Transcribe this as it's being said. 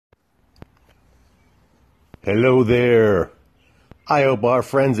Hello there. I hope our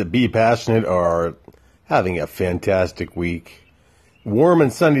friends at Be Passionate are having a fantastic week. Warm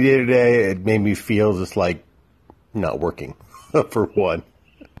and sunny day today. It made me feel just like not working, for one.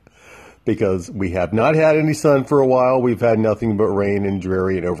 Because we have not had any sun for a while. We've had nothing but rain and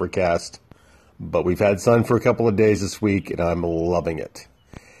dreary and overcast. But we've had sun for a couple of days this week, and I'm loving it.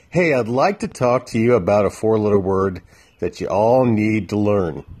 Hey, I'd like to talk to you about a four-letter word that you all need to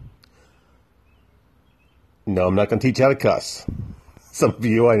learn. No, I'm not going to teach you how to cuss. Some of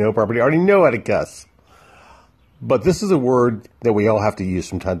you I know probably already know how to cuss. But this is a word that we all have to use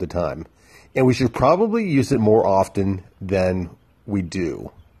from time to time. And we should probably use it more often than we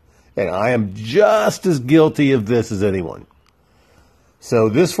do. And I am just as guilty of this as anyone. So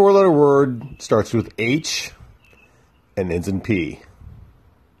this four-letter word starts with H and ends in P.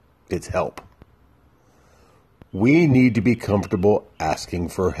 It's help. We need to be comfortable asking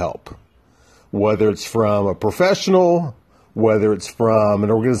for help. Whether it's from a professional, whether it's from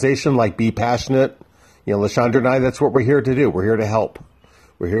an organization like Be Passionate. You know, LaShondra and I, that's what we're here to do. We're here to help.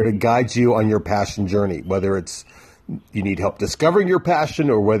 We're here to guide you on your passion journey, whether it's you need help discovering your passion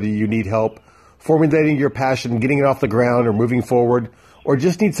or whether you need help formulating your passion, getting it off the ground or moving forward, or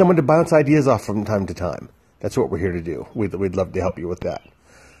just need someone to bounce ideas off from time to time. That's what we're here to do. We'd love to help you with that.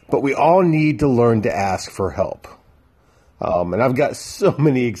 But we all need to learn to ask for help. And I've got so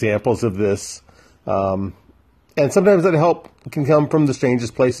many examples of this. And sometimes that help can come from the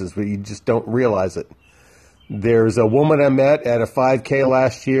strangest places, but you just don't realize it. There's a woman I met at a 5K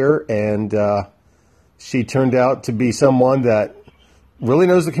last year, and she turned out to be someone that really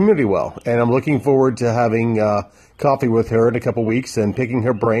knows the community well. And I'm looking forward to having coffee with her in a couple weeks and picking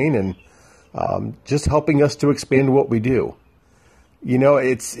her brain and just helping us to expand what we do. You know,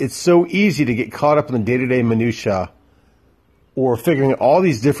 it's so easy to get caught up in the day-to-day minutia or figuring out all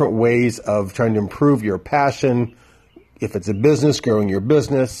these different ways of trying to improve your passion, if it's a business, growing your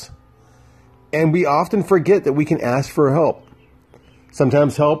business. And we often forget that we can ask for help.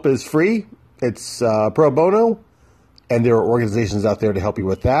 Sometimes help is free. It's pro bono. And there are organizations out there to help you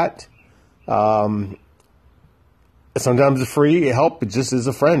with that. Sometimes it's free help. It just is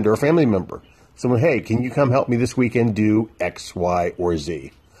a friend or a family member. Someone, hey, can you come help me this weekend do X, Y, or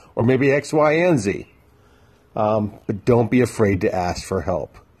Z? Or maybe X, Y, and Z. But don't be afraid to ask for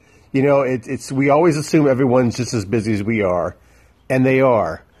help. You know, we always assume everyone's just as busy as we are, and they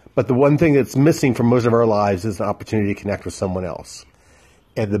are. But the one thing that's missing from most of our lives is an opportunity to connect with someone else.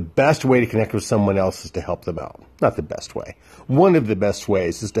 And the best way to connect with someone else is to help them out. Not the best way. One of the best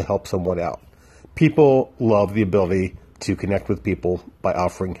ways is to help someone out. People love the ability to connect with people by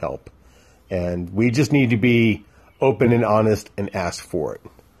offering help. And we just need to be open and honest and ask for it.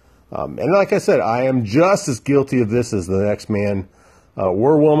 And like I said, I am just as guilty of this as the next man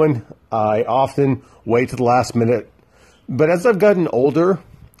or woman. I often wait to the last minute. But as I've gotten older,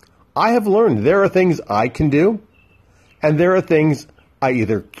 I have learned there are things I can do, and there are things I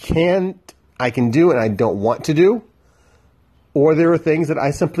either I can do and I don't want to do, or there are things that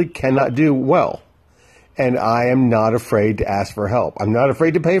I simply cannot do well. And I am not afraid to ask for help. I'm not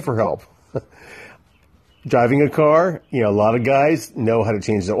afraid to pay for help. Driving a car, you know, a lot of guys know how to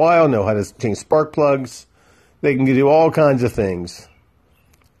change the oil, know how to change spark plugs. They can do all kinds of things.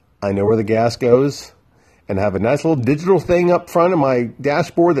 I know where the gas goes and have a nice little digital thing up front of my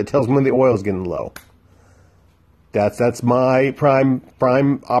dashboard that tells me when the oil is getting low. That's my prime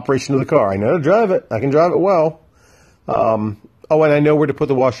operation of the car. I know how to drive it. I can drive it well. And I know where to put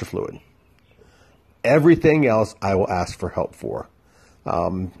the washer fluid. Everything else I will ask for help for.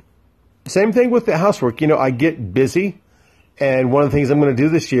 Same thing with the housework. You know, I get busy, and one of the things I'm going to do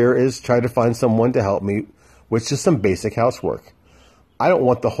this year is try to find someone to help me with just some basic housework. I don't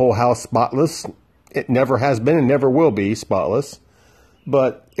want the whole house spotless. It never has been and never will be spotless.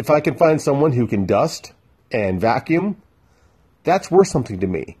 But if I can find someone who can dust and vacuum, that's worth something to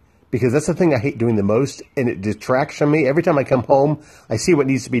me, because that's the thing I hate doing the most, and it detracts from me. Every time I come home, I see what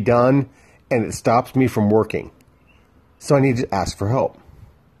needs to be done, and it stops me from working. So I need to ask for help.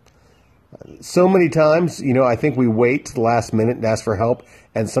 So many times, you know, I think we wait to the last minute and ask for help,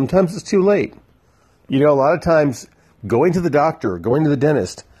 and sometimes it's too late. You know, a lot of times going to the doctor, going to the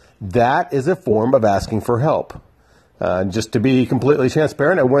dentist, that is a form of asking for help. Just to be completely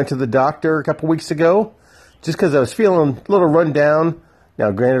transparent, I went to the doctor a couple weeks ago just because I was feeling a little run down.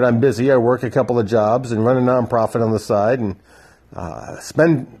 Now, granted, I'm busy. I work a couple of jobs and run a nonprofit on the side and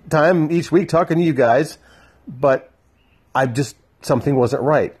spend time each week talking to you guys, but something wasn't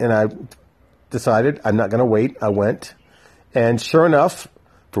right, and I decided I'm not going to wait. I went, and sure enough,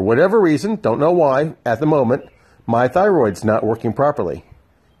 for whatever reason, don't know why, at the moment, my thyroid's not working properly.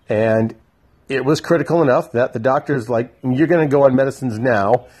 And it was critical enough that the doctor's like, you're going to go on medicines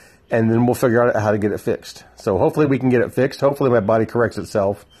now, and then we'll figure out how to get it fixed. So hopefully we can get it fixed. Hopefully my body corrects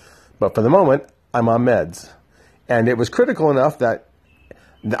itself. But for the moment, I'm on meds. And it was critical enough that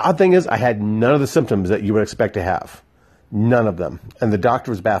the odd thing is I had none of the symptoms that you would expect to have. None of them. And the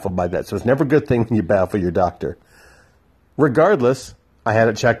doctor was baffled by that. So it's never a good thing when you baffle your doctor. Regardless, I had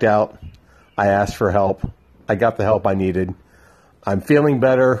it checked out. I asked for help. I got the help I needed. I'm feeling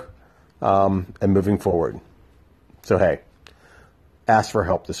better and moving forward. So hey, ask for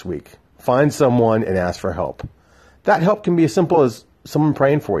help this week. Find someone and ask for help. That help can be as simple as someone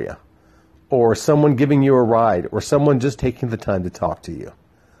praying for you, or someone giving you a ride, or someone just taking the time to talk to you.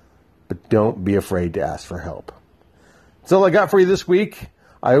 But don't be afraid to ask for help. That's all I got for you this week.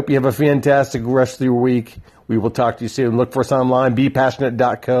 I hope you have a fantastic rest of your week. We will talk to you soon. Look for us online,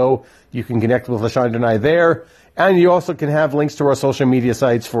 bepassionate.co. You can connect with LaShonda and I there. And you also can have links to our social media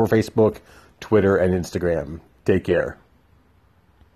sites for Facebook, Twitter, and Instagram. Take care.